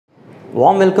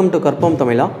Warm welcome to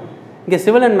karpomtamizhaacademy. இங்கே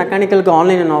civil and மெக்கானிக்கலுக்கு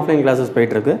online and offline classes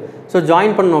போயிட்டுருக்கு. So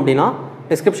join பண்ணணும் அப்படின்னா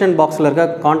டிஸ்கிரிப்ஷன் பாக்ஸில் இருக்க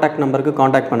காண்டாக்ட் நம்பருக்கு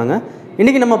காண்டாக்ட் பண்ணுங்கள்.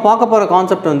 இன்றைக்கி நம்ம பார்க்க போகிற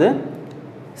கான்செப்ட் வந்து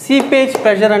seepage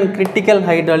pressure and critical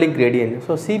hydraulic gradient.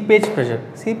 So seepage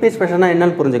ப்ரெஷர்னால்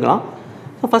என்னென்னு புரிஞ்சுக்கலாம்.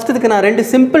 ஸோ ஃபஸ்ட் இதுக்கு நான் ரெண்டு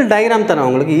சிம்பிள் டயக்ராம் தரேன்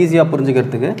உங்களுக்கு ஈஸியாக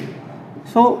புரிஞ்சுக்கிறதுக்கு.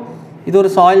 ஸோ இது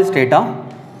ஒரு சாயில் ஸ்டேட்டா.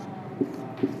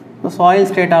 ஸோ சாயில்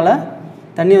ஸ்டேட்டால்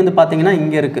தண்ணி வந்து பார்த்திங்கன்னா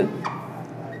இங்கே இருக்குது.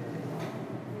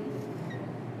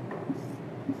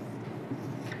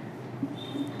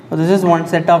 So this is one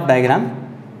set of diagram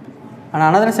and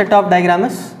another set of diagram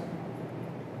is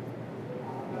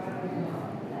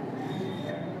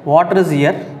water is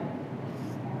here,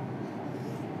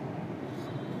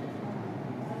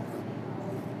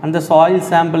 and the soil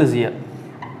sample is here.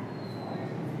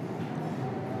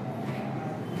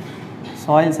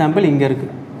 Soil sample இங்க இருக்கு.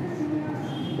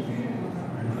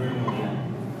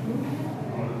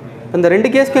 இந்த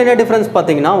ரெண்டு கேஸ்க்கு என்ன டிஃபரன்ஸ்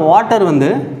பார்த்தீங்கன்னா வாட்டர்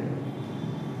வந்து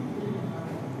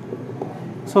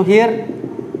so here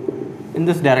in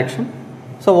this direction,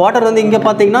 so water வந்து இங்கே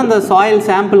பார்த்தீங்கன்னா இந்த soil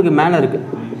sampleக்கு மேலே இருக்குது.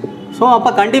 ஸோ அப்போ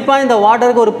கண்டிப்பாக இந்த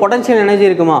வாட்டருக்கு ஒரு பொட்டன்ஷியல் எனர்ஜி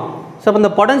இருக்குமா? ஸோ அப்போ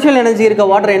இந்த பொட்டன்ஷியல் எனர்ஜி இருக்க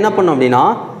வாட்டர் என்ன பண்ணும் அப்படின்னா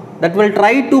that will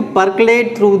try to percolate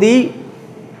through the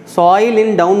soil in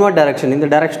downward direction, in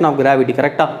the direction of gravity.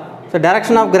 கரெக்டாக? So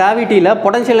direction of gravityயில்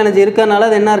potential energy இருக்கிறதுனால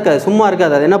அது என்ன இருக்காது, சும்மா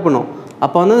இருக்காது. அது என்ன பண்ணும்,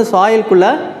 அப்போ வந்து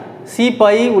சாயிலுக்குள்ளே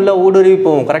சீப்பாகி உள்ள ஊடுருவி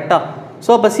போகும். கரெக்டாக?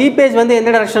 ஸோ அப்போ சீப்பேஜ் வந்து எந்த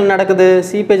டைரக்ஷன் நடக்குது?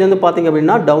 சீப்பேஜ் வந்து பார்த்திங்க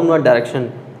அப்படின்னா டவுன்வர்ட் டைரக்ஷன்.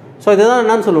 ஸோ இதுதான்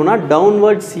என்னன்னு சொல்லுவோம்னா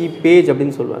டவுன்வர்ட் சீப்பேஜ்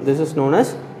அப்படின்னு சொல்லுவேன். This is known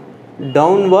as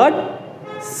downward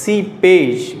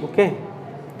seepage. Okay,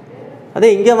 அதே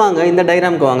இங்கே வாங்க, இந்த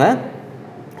டயக்ராமுக்கு வாங்க.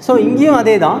 ஸோ இங்கேயும்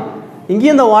அதே தான்,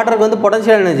 இங்கேயும் இந்த வாட்டருக்கு வந்து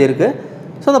பொட்டன்ஷியல் எனர்ஜி இருக்குது.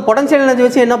 ஸோ அந்த பொட்டன்ஷியல் எனர்ஜி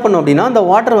வச்சு என்ன பண்ணும் அப்படின்னா இந்த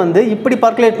வாட்டர் வந்து இப்படி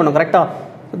பர்குலேட் பண்ணும். கரெக்டாக?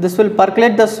 This will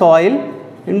percolate the soil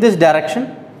in this direction.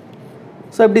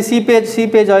 So இப்படி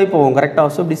சீப்பேஜ் ஆகி போகும். கரெக்டாக?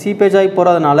 ஸோ இப்படி சீப்பேஜ் ஆகி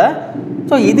போகிறதுனால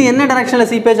ஸோ இது என்ன டைரக்ஷனில்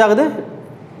சீப்பேஜ் ஆகுது?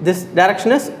 This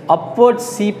direction is upward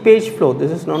seepage flow.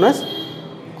 This is known as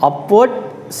upward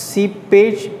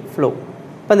seepage flow.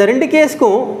 இப்போ இந்த ரெண்டு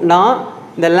கேஸ்க்கும் நான்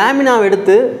இந்த லேமினாவை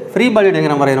எடுத்து ஃப்ரீ பாடி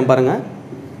டயக்ராம் வரைகிறேன் பாருங்கள்.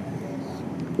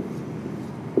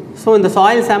 ஸோ இந்த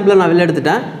சாயில் சாம்பிளை நான் வெளில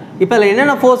எடுத்துட்டேன். இப்போ அதில்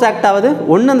என்னென்ன ஃபோர்ஸ் ஆக்ட் ஆகுது?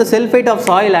 ஒன்று அந்த செல்ஃபைட் ஆஃப்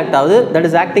சாயில் ஆக்ட் ஆகுது, that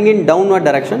is acting in downward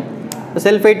direction, the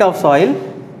sulfate of soil.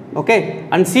 Okay,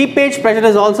 and seepage pressure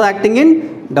is also acting in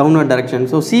downward direction.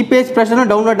 So seepage pressure in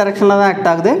downward direction la act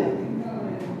agudhu.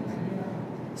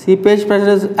 Seepage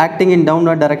pressure is acting in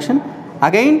downward direction.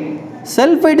 Again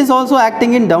sulfate is also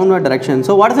acting in downward direction.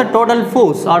 So what is the total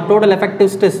force or total effective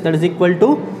stress? That is equal to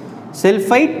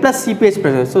sulfate plus seepage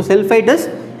pressure. So sulfate is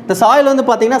the soil வந்து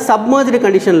பாத்தீங்கன்னா submerged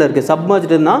conditionல இருக்கு.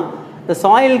 Submerged னா the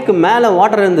soil க்கு மேல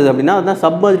water இருந்தது அப்படினா அதான்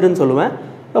submerged ன்னு சொல்லுவேன்.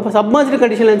 இப்போ சப்மர்ஜ்டு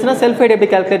கண்டிஷனில் இருந்துச்சுன்னா செல்ஃபைட் எப்படி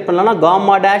கால்குலேட் பண்ணலாம்னா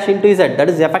gamma dash into Z, that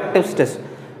is effective stress.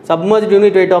 Submerged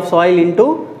unit weight of soil into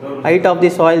height of the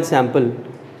soil sample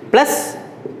plus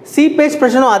seepage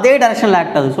ப்ரெஷரும் அதே டைரக்ஷனில்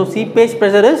ஆக்ட் ஆகுது. So seepage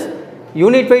pressure is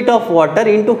unit weight of water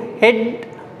into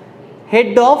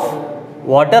head of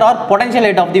water R potential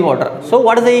head of the water. So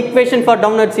what is the equation for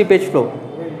downward seepage flow?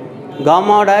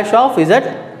 Gamma dash of Z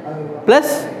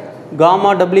plus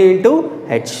gamma W into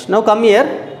H. Now come here.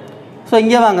 So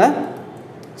இங்கே வாங்க.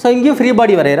 So இங்கேயும் free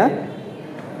body வரைகிறேன்.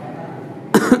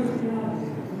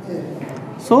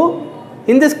 So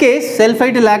in this case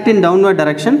sulfite will act in downward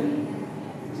direction.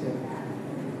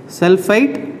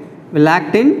 Sulfite will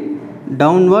act in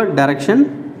downward direction,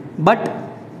 but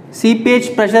seepage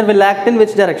pressure will act in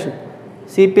which direction?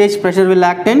 Seepage pressure will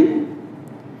act in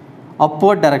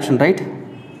upward direction, right?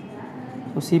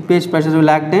 So seepage pressure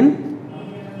will act in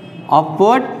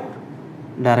upward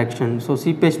direction. So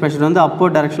seepage pressure வந்து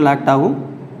upward direction act ஆகும்.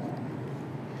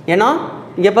 ஏன்னா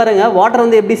இங்கே பாருங்கள் water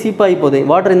வந்து எப்படி cheap ஆகி போகுது,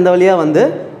 water இந்த வழியாக வந்து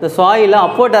இந்த சாயிலில்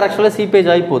அப்வர்ட் டைரக்ஷனில் சீப்பேஜ்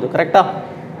ஆகி போகுது. கரெக்டாக?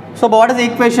 ஸோ இப்போ what is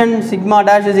equation? Sigma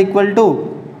dash is equal to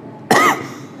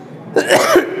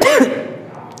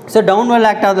so downward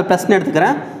act ஆகுது ப்ளஸ்ன்னு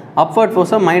எடுத்துக்கிறேன், அப்வர்ட்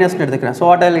ஃபோர்ஸை மைனஸ்ன்னு எடுத்துக்கிறேன். So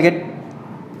what I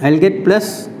will get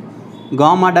plus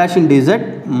gamma dash into Z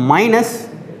minus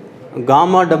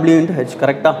gamma W into H.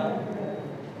 கரெக்டாக?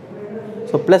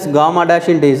 So plus gamma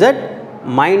dash into Z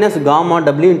minus gamma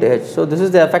w into h. So this is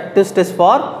the effective stress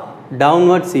for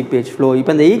downward seepage flow.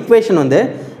 இப்போ இந்த equation வந்து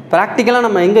ப்ராக்டிக்கலாக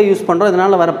நம்ம எங்கே use பண்ணுறோம்,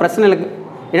 இதனால் வர பிரச்சனைகளுக்கு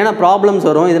என்னென்ன ப்ராப்ளம்ஸ்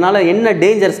வரும், இதனால் என்ன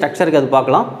டேஞ்சர் ஸ்ட்ரக்சருக்கு அது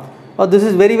பார்க்கலாம். This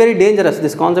is very very dangerous.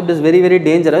 This concept is very very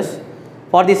dangerous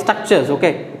for the structures.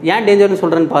 Okay, ஏன் டேஞ்சர்னு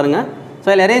சொல்கிறேன்னு பாருங்கள். So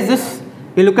I will erase this.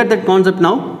 We look at that concept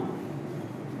now.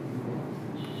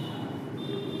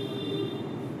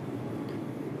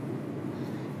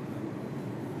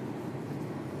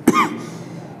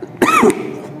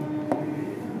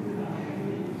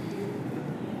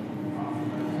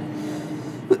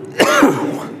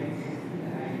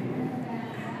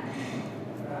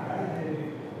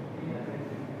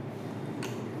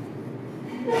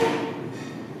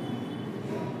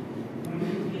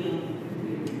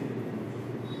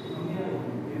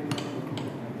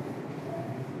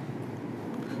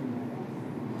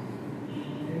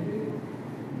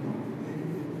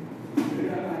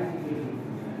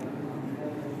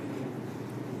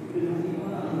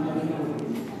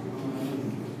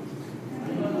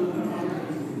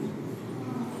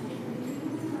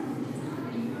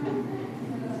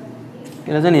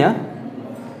 இல்லையா?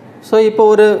 ஸோ இப்போ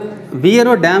ஒரு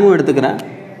வியரோ டேமும் எடுத்துக்கிறேன்.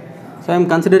 So I am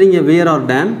considering a wear R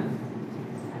dam.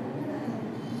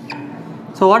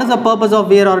 So what is the purpose of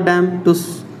wear R dam? To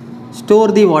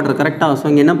store the water. கரெக்டாக? So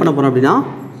இங்கே என்ன பண்ண போகிறோம் அப்படின்னா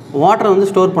வாட்டரை வந்து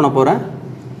ஸ்டோர் பண்ண போகிறேன்.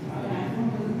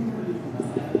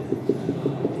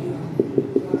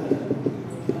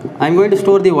 I am going to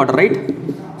store the water, right?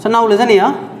 So now listen here.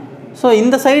 So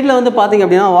இந்த சைடில் வந்து பார்த்திங்க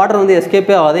அப்படின்னா வாட்டர் வந்து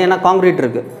எஸ்கேப்பே ஆகாது, ஏன்னா காங்கிரீட்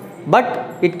இருக்குது. But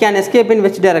it can escape in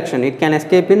which direction? It can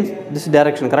escape in this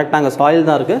direction. கரெக்டாக அங்கே சாயில்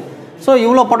தான் இருக்குது. ஸோ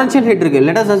இவ்வளோ பொட்டன்ஷியல் ஹைட் இருக்குது.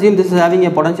 Let us assume this is having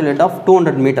a potential height of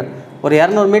 200 metre. ஒரு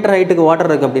 200 மீட்டர் ஹைட்டுக்கு வாட்டர்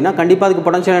இருக்குது அப்படின்னா கண்டிப்பாக அதுக்கு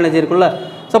பொட்டன்ஷியல் எனர்ஜி இருக்குல்ல.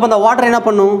 ஸோ அப்போ அந்த வாட்டர் என்ன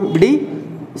பண்ணும்? இப்படி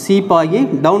சீப் ஆகி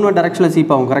டவுன்வர்ட் டைரக்ஷனில்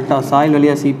சீப் ஆகும். கரெக்டாக? சாயில்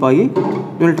வழியாக சீப் ஆகி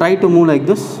you will try to move like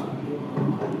this.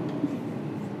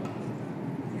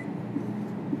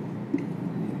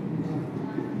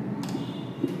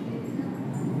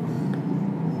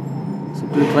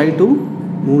 Try to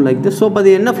move like this. So இப்போ அது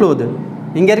என்ன ஃப்ளோ? அது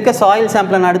இங்கே இருக்க சாயில்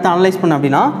சாம்பிளை நான் எடுத்து அனலைஸ் பண்ண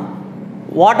அப்படின்னா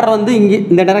வாட்டர் வந்து இங்கே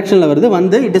இந்த டைரக்ஷனில் வருது,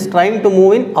 வந்து it is trying to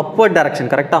move in upward direction.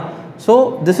 கரெக்டாக? So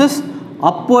this is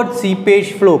upward seepage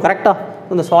flow. கரெக்டாக?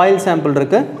 இந்த சாயில் சாம்பிள்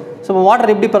இருக்குது. ஸோ இப்போ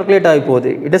வாட்டர் எப்படி பர்குலேட் ஆகி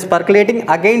போகுது? It is பர்குலேட்டிங்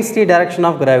against the direction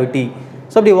of gravity.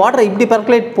 So இப்படி வாட்டர் இப்படி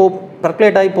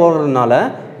பர்குலேட் ஆகி போகிறதுனால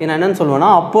நான் என்னென்னு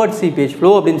சொல்லுவேன்னா அப்வர்ட் சீப்பேஜ்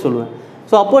ஃப்ளோ அப்படின்னு சொல்லுவேன்.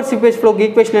 ஸோ அப்வர்ட் சீப்பேஜ் ஃப்ளோக்கு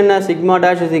ஈக்குவேஷன் என்ன? Sigma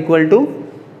dash is equal to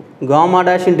gamma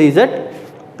dash into z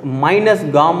minus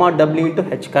gamma w into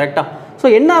h. கரெக்டாக? ஸோ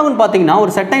என்ன ஆகுன்னு பார்த்தீங்கன்னா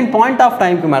ஒரு செர்டைன் பாயிண்ட் ஆஃப்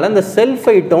டைமுக்கு மேலே இந்த செல்ஃப்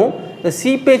ஹைட்டும் இந்த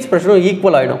சீப்பேஜ் ப்ரெஷரும்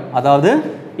ஈக்குவல் ஆகிடும். அதாவது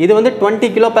இது வந்து 20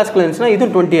 கிலோ பாஸ்கல் இருந்துச்சுன்னா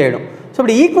இதுவும் 20 ஆகிடும். ஸோ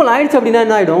இப்படி ஈக்குவல் ஆகிடுச்சு அப்படின்னா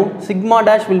என்ன ஆகிடும்? Sigma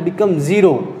dash will become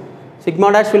 0. Sigma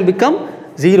dash will become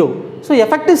 0. So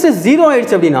effective stress 0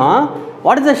 ஆகிடுச்சு அப்படின்னா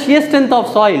what is the shear strength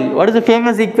of soil? What is the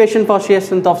famous equation for shear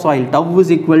strength of soil? Tau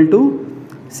is equal to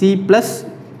C plus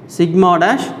sigma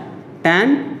dash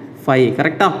tan 5.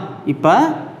 கரெக்டாக? இப்போ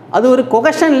அது ஒரு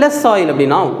கொகஷன்லெஸ் soil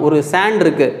அப்படின்னா ஒரு sand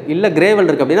இருக்குது இல்லை கிரேவல்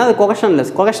இருக்குது அப்படின்னா அது கொகஷன்லெஸ்.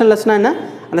 கொகஷன்லெஸ்னால் என்ன?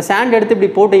 அந்த சாண்ட் எடுத்து இப்படி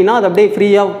போட்டிங்கன்னா அது அப்படியே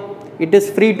ஃப்ரீயாக it is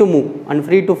free to move and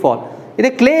free to fall. இதே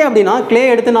கிளே அப்படின்னா கிளே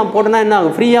எடுத்து நான் போட்டேன்னா என்ன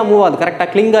ஆகும்? ஃப்ரீயாக மூவ் ஆகுது. கரெக்டாக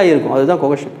கிளிங்காக இருக்கும். அதுதான்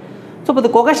கொகஷன். ஸோ இப்போ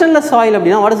இது கொகஷன்லெஸ் சாயில்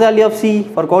அப்படின்னா what is value of C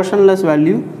for கொகஷன்லெஸ்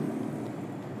value?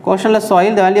 கொகஷன்லெஸ்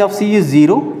soil the value of C is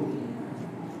 0.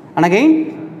 And again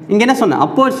இங்கே என்ன சொன்னேன்?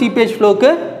 Upward seepage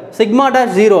ஃப்ளோக்கு sigma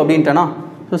dash 0 அப்படின்ட்டேனா?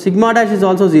 So sigma dash is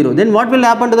also 0. Then what will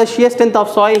happen to the shear strength of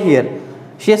soil here?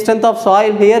 Shear strength of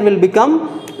soil here will become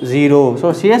 0. So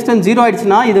shear strength 0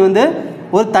 ஆயிடுச்சுன்னா இது வந்து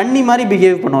ஒரு தண்ணி மாதிரி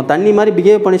behave பண்ணும். தண்ணி மாதிரி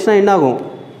behave பண்ணிச்சுன்னா என்ன ஆகும்?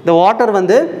 இந்த வாட்டர்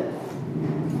வந்து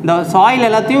இந்த சாயில்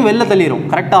எல்லாத்தையும் வெளில தள்ளிடும்.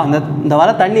 கரெக்டாக? இந்த வர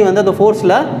தண்ணி வந்து அந்த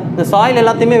ஃபோர்ஸில் இந்த சாயில்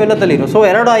எல்லாத்தையுமே வெளில தள்ளிடும். ஸோ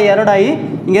எரடாகி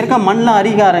இங்கே இருக்க மண்ணில்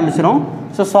அரிக்க ஆரம்பிச்சிடும்.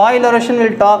 So soil erosion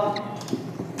will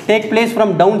take place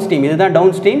from down stream. இதுதான்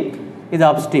டவுன் ஸ்ட்ரீம், இது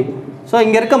அப் ஸ்ட்ரீம். ஸோ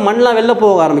இங்கே இருக்க மண்ணெலாம் வெளில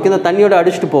போக ஆரம்பிக்கும், இந்த தண்ணியோட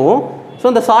அடிச்சுட்டு போகும். ஸோ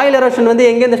இந்த சாயில் எரோஷன் வந்து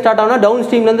எங்கேருந்து ஸ்டார்ட் ஆகுனா டவுன்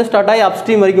ஸ்ட்ரீம்லேருந்து ஸ்டார்ட் ஆகி அப்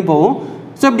ஸ்ட்ரீம் வரைக்கும் போகும்.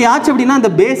 ஸோ இப்படி ஆச்சு அப்படின்னா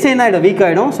இந்த பேஸே என்ன ஆகிடும்? வீக்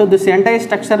ஆகிடும். So this entire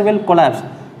structure will collapse.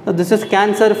 So this is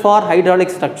cancer for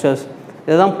hydraulic structures.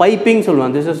 இதுதான் பைப்பிங்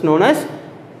சொல்லுவாங்க. This is known as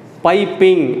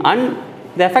piping. And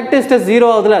the effective stress 0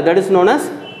 ஆகுதுல, that is known as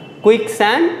quick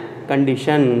sand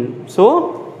condition. So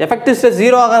effective stress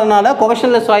 0 ஆகிறதுனால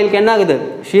கொகஷன்லெஸ் சாயிலுக்கு என்ன ஆகுது?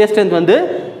 Shear strength வந்து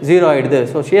 0 ஆகிடுது.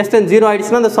 So shear strength 0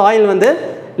 ஆகிடுச்சுன்னா அந்த soil வந்து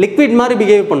லிக்விட் மாதிரி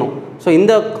பிஹேவ் பண்ணும். ஸோ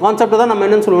இந்த கான்செப்டை தான் நம்ம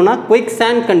என்னென்னு சொல்லுவோம்னா குயிக்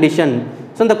சாண்ட் கண்டிஷன்.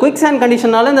 ஸோ இந்த குயிக் சாண்ட்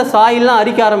கண்டிஷனால இந்த சாயில்லாம்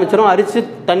அரிக்க ஆரம்பிச்சிடும், அரிச்சு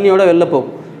தண்ணியோட வெளில போகும்.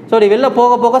 ஸோ அப்படி வெளில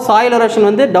போக போக சாயில் எரோஷன்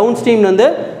வந்து டவுன் ஸ்ட்ரீம்லேருந்து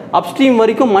அப் ஸ்ட்ரீம்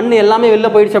வரைக்கும் மண் எல்லாமே வெளில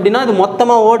போயிடுச்சு அப்படின்னா அது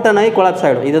மொத்தமாக ஓட்டன் ஆகி கொலாப்ஸ்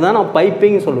ஆகிடும். இதுதான் நான்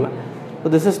பைப்பிங் சொல்லுவேன். So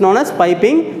this is known as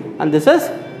piping and this is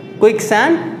quick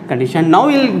sand condition. Now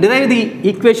we will derive the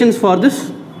equations for this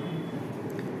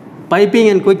piping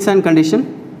and quick sand condition.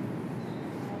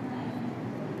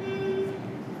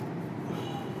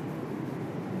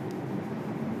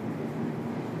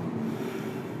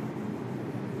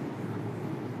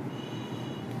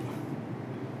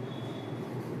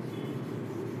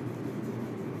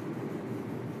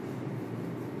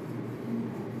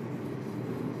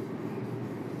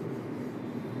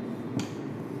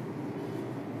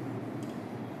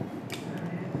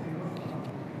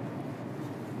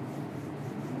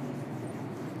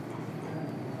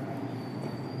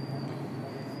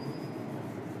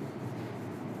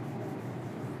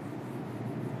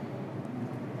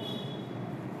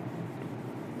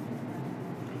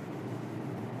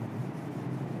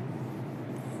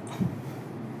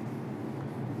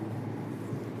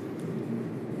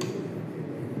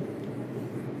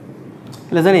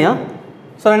 Listen here.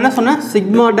 So என்ன சொன்னேன்?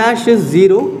 sigma dash is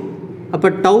 0. அப்போ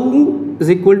tau is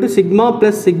equal to sigma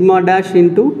plus sigma dash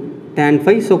into tan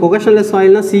phi. So cohesionless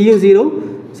soilனா C is 0,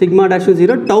 sigma dash is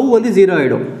 0, tau வந்து 0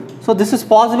 ஆகிடும். So this is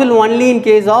possible only in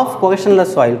case of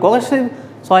cohesionless soil.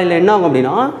 Soil என்ன ஆகும்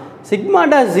அப்படின்னா sigma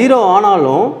dash 0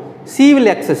 ஆனாலும் C will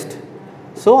exist.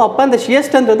 So அப்போ அந்த shear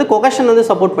strength வந்து cohesion வந்து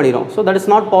சப்போர்ட் பண்ணிடும். So that is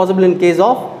not possible in case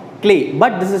of clay,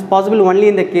 but this is possible only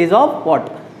in the case of what,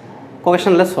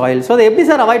 cohesionless soil. So அதை எப்படி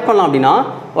sir avoid பண்ணலாம் அப்படின்னா,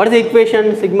 what is equation,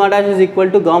 sigma dash is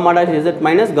equal to gamma dash Z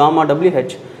minus gamma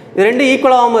WH. இது ரெண்டு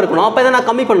ஈக்குவலாகாமல் இருக்கணும். அப்போ இதை நான்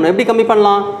கம்மி பண்ணணும். எப்படி கம்மி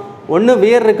பண்ணலாம், ஒன்று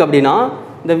வியர் இருக்குது அப்படின்னா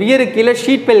இந்த வியருக்கு கீழே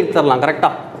ஷீட் பெயில் தரலாம்.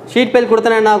 கரெக்டாக ஷீட் பெயில்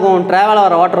கொடுத்தனா என்ன ஆகும், ட்ராவல்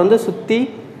ஆகிற வாட்டர் வந்து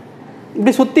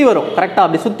இப்படி சுற்றி வரும். கரெக்டாக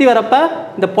அப்படி சுற்றி வரப்போ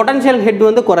இந்த பொட்டன்ஷியல் ஹெட்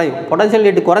வந்து குறையும். பொட்டன்ஷியல்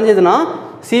ஹெட் குறைஞ்சதுன்னா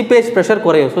சீப்பேஜ் ப்ரெஷர்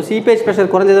குறையும். So seepage pressure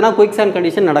குறைஞ்சதுன்னா quick sand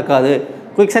condition நடக்காது.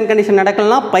 குயிக் சாண்ட் கண்டிஷன்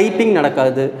நடக்கலனா பைப்பிங்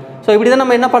நடக்காது. ஸோ இப்படி தான்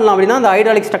நம்ம என்ன பண்ணலாம் அப்படின்னா அந்த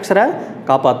ஹைட்ராலிக் ஸ்ட்ரக்சரை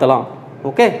காப்பாற்றலாம்.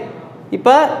 ஓகே,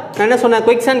 இப்போ நான் என்ன சொன்னேன்,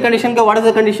 குயிக் சாண்ட் கண்டிஷனுக்கு what is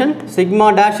the condition, sigma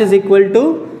dash is equal to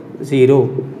 0.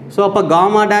 So அப்போ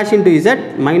gamma dash into Z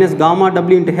minus gamma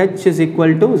W into H is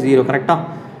equal to 0. கரெக்டாக.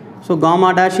 So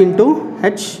gamma dash into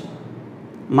H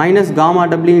minus gamma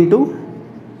w into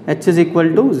h is equal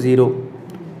to 0.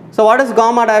 So what is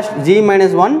gamma dash, g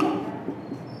minus 1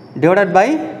 divided by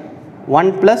 1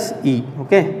 plus e.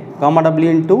 Okay, gamma w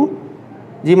into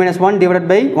g minus 1 divided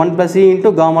by 1 plus e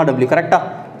into gamma w. Correct?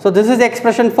 So this is the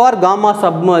expression for gamma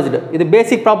submerged. This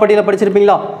basic property la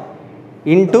padichirupingala,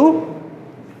 into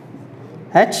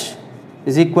h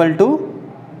is equal to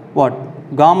what,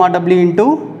 gamma w into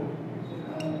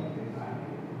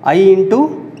I into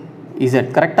Z.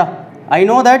 Correct? I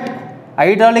know that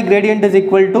hydraulic gradient is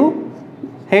equal to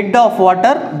head of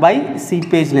water by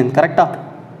seepage length. Correct?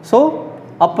 So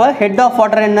upper head of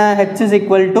water enna, h is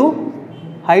equal to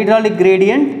hydraulic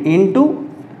gradient into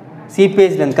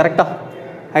seepage length. Correct?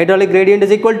 Hydraulic gradient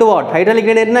is equal to what, hydraulic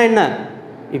gradient enna,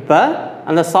 இப்போ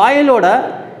அந்த சாயிலோட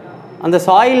அந்த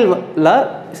சாயில்ல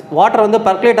water வந்து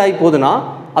percolate ஆகி போகுதுன்னா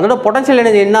அதோட potential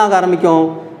energy என்ன ஆக ஆரம்பிக்கும்.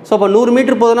 ஸோ இப்போ 100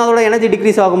 மீட்டர் போதுன்னா அதோட எனர்ஜி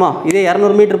டிக்ரீஸ் ஆகுமா, இதே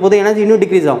 200 மீட்டர் போது எனர்ஜி இன்னும்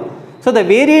டிக்ரீஸ் ஆகும். So the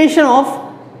variation of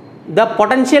the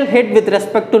potential head with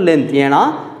respect to length, ஏன்னா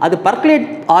அது பர்குலேட்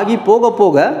ஆகி போக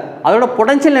போக அதோட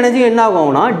பொட்டன்ஷியல் எனர்ஜி என்ன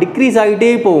ஆகும்னா டிக்ரீஸ் ஆகிட்டே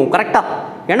போகும். கரெக்டாக,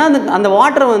 ஏன்னா அந்த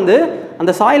வாட்டர் வந்து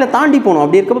அந்த சாயிலை தாண்டி போகணும்.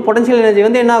 அப்படி இருக்கப்போ பொட்டன்ஷியல் எனர்ஜி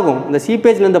வந்து என்ன ஆகும், அந்த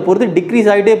சீப்பேஜில் இருந்த பொறுத்து டிக்ரீஸ்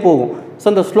ஆகிட்டே போகும். ஸோ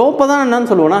அந்த ஸ்லோப்பை தான் என்னன்னு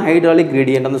சொல்லுவோம்னா ஹைட்ராலிக்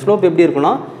கிரேடியன்ட். அந்த ஸ்லோப் எப்படி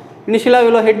இருக்குன்னா, இனிஷியலாக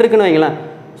இவ்வளோ ஹெட் இருக்குன்னு வைங்களேன்,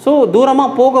 ஸோ தூரமாக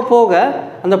போக போக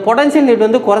அந்த பொட்டன்ஷியல் ஹெட்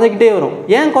வந்து குறைஞ்சிக்கிட்டே வரும்.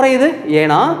 ஏன் குறையுது,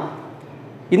 ஏன்னா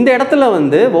இந்த இடத்துல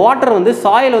வந்து வாட்டர் வந்து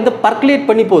சாயில் வந்து பர்குலேட்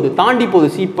பண்ணி போகுது, தாண்டி போகுது,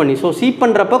 சீப் பண்ணி. ஸோ சீப்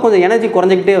பண்ணுறப்ப கொஞ்சம் எனர்ஜி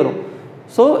குறைஞ்சிக்கிட்டே வரும்.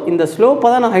 ஸோ இந்த ஸ்லோப்பை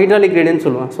தான் நான் ஹைட்ராலிக் கிரேடியன்ட்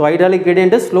சொல்லுவேன். So hydraulic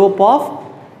gradient is slope of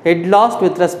head last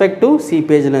with respect to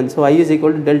seepage length. So I is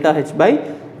equal to delta h by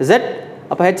z.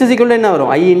 அப்போ h is equal to என்ன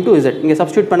வரும், I into z. இங்கே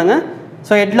substitute பண்ணுங்கள்.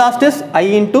 So head last is I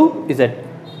into z.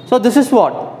 So this is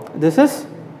what, this is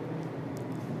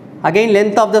again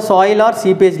length of the soil or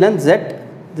seepage length z.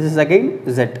 This is again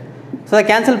z. So I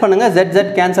cancel பண்ணுங்க, z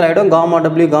cancel ஆகிடும், gamma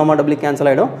w cancel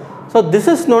ஆகிடும். So this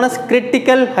is known as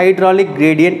critical hydraulic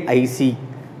gradient IC.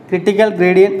 Critical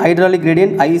gradient hydraulic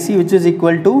gradient IC, which is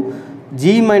equal to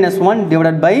g minus 1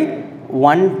 divided by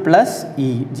 1 plus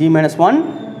e. G minus 1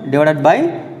 divided by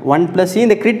 1 plus e.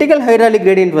 இந்த critical hydraulic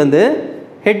gradient வந்து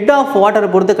head of water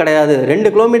பொறுத்து கிடையாது.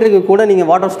 2 கிலோமீட்டருக்கு கூட நீங்கள்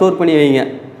water store பண்ணி வைங்க,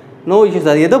 no issues.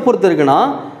 அது எதை பொறுத்து இருக்குன்னா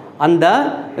அந்த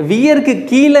வியருக்கு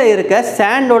கீழே இருக்க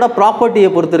சாண்டோட ப்ராப்பர்ட்டியை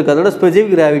பொறுத்து இருக்குது, அதோட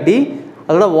ஸ்பெசிஃபிக் கிராவிட்டி,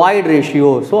 அதோட void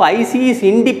ratio. So IC is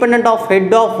independent of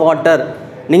head of water.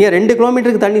 நீங்கள் 2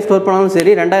 கிலோமீட்டருக்கு தண்ணி ஸ்டோர் பண்ணாலும்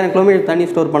சரி, 2000 கிலோமீட்டருக்கு தண்ணி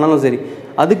ஸ்டோர் பண்ணாலும் சரி,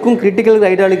 அதுக்கும் கிரிட்டிக்கல்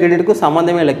ஹைட்ராலிக் கிரேடியன்ட்டுக்கும்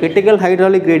சம்மந்தமே இல்லை. Critical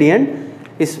hydraulic gradient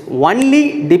is only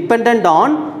depend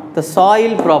on the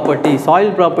soil property.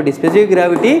 Soil property, specific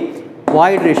gravity,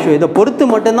 void ratio, இதை பொறுத்து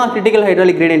மட்டும்தான் கிரிட்டிக்கல்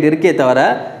ஹைட்ராலிக் கிரேடியன்ட் இருக்கே தவிர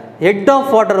head of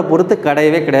water பொறுத்து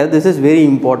கிடையவே கிடையாது. This is very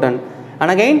important. And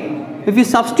again, if you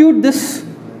substitute this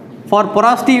for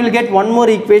porosity, you will get one more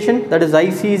equation, that is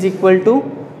IC is equal to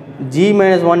g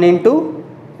minus 1 into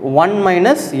 1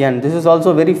 minus n. This is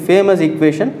also very famous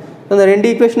equation. So the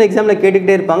ரெண்டு equation examல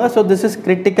கேட்டுக்கிட்டே இருப்பாங்க. So this is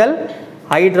critical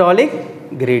hydraulic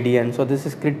gradient. So this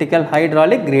is critical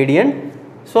hydraulic gradient.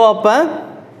 So அப்போ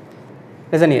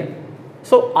listen here.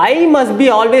 So I must be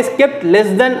always kept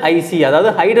less than IC.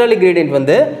 அதாவது hydraulic gradient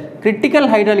வந்து critical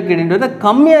hydraulic gradient வந்து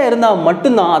கம்மியாக இருந்தால்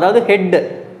மட்டும்தான், அதாவது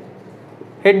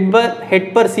ஹெட்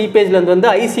பர் சீப்பேஜில் வந்து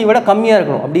IC விட கம்மியாக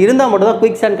இருக்கணும். அப்படி இருந்தால் மட்டும்தான்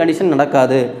குயிக் சாண்ட் கண்டிஷன்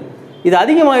நடக்காது. இது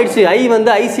அதிகமாகிடுச்சு, ஐ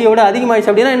வந்து ஐசியை விட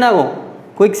அதிகமாகிடுச்சு அப்படின்னா என்ன ஆகும்,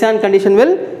 quick sand condition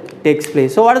will takes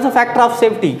place. So what is the factor of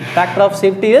safety? Factor of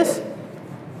safety is,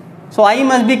 so I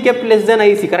must be kept less than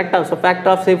IC. கரெக்டாக. So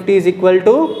factor of safety is equal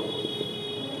to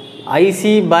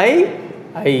IC by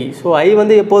I. So I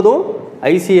வந்து எப்போதும்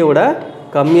ஐசியை விட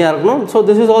கம்மியாக இருக்கணும். So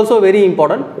this is also very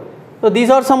important. So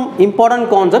these are some important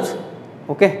concepts.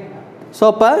 Okay. So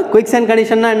இப்போ quick sand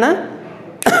கண்டிஷன்னா என்ன?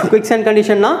 Quick sand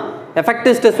கண்டிஷன்னா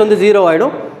effective stress வந்து 0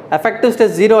 ஆகிடும். effective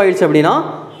stress 0 ஆயிடுச்சு அப்படின்னா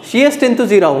shear strength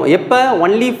 0 ஆகும். எப்போ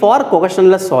only for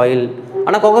cohesionless soil.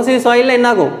 ஆனால் cohesive soil என்ன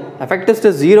ஆகும்? effective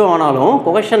stress 0 ஆனாலும்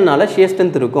cohesionனால shear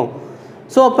strength இருக்கும்.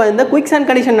 ஸோ அப்போ இந்த quicksand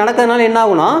condition நடக்கிறதுனால என்ன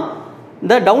ஆகும்னா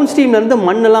இந்த டவுன் ஸ்ட்ரீம்லேருந்து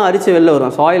மண்ணெல்லாம் அரிச்சு வெளில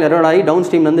வரும். சாயில் எரோட் ஆகி டவுன்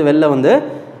ஸ்ட்ரீம்லேருந்து வெளில வந்து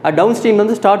டவுன்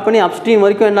ஸ்ட்ரீம்லேருந்து ஸ்டார்ட் பண்ணி அப் ஸ்ட்ரீம்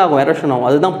வரைக்கும் என்ன ஆகும்? எரோஷன் ஆகும்.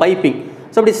 அதுதான் பைப்பிங்.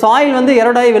 ஸோ அப்படி சாயில் வந்து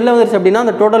எரோட் ஆகி வெளில வந்துருச்சு அப்படின்னா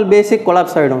அந்த டோட்டல் பேசிக்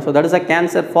கொலாப்ஸ் ஆகிடும். So that is a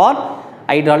cancer for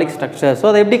hydraulic structure. So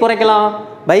அதை எப்படி குறைக்கலாம்?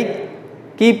 By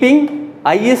keeping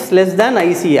I is less than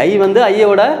IC. ஐ வந்து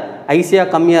ஐயோட ஐசியாக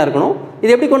கம்மியாக இருக்கணும்.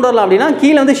 இது எப்படி கொண்டு வரலாம் அப்படின்னா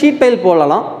கீழே வந்து ஷீட் பைல்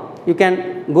போடலாம். You can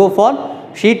go for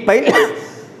sheet file.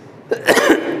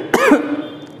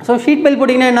 So sheet file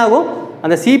போட்டிங்கன்னா என்ன ஆகும்?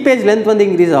 அந்த seepage length வந்து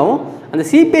இன்க்ரீஸ் ஆகும். அந்த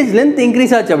seepage length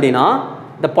இன்க்ரீஸ் ஆச்சு அப்படின்னா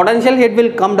the potential head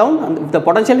will come down, and if the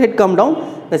potential head come down,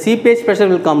 the seepage pressure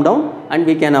will come down and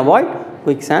we can avoid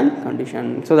quicksand condition.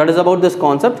 So that is about this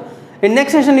concept. In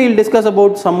next session we will discuss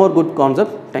about some more good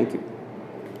concepts. Thank you.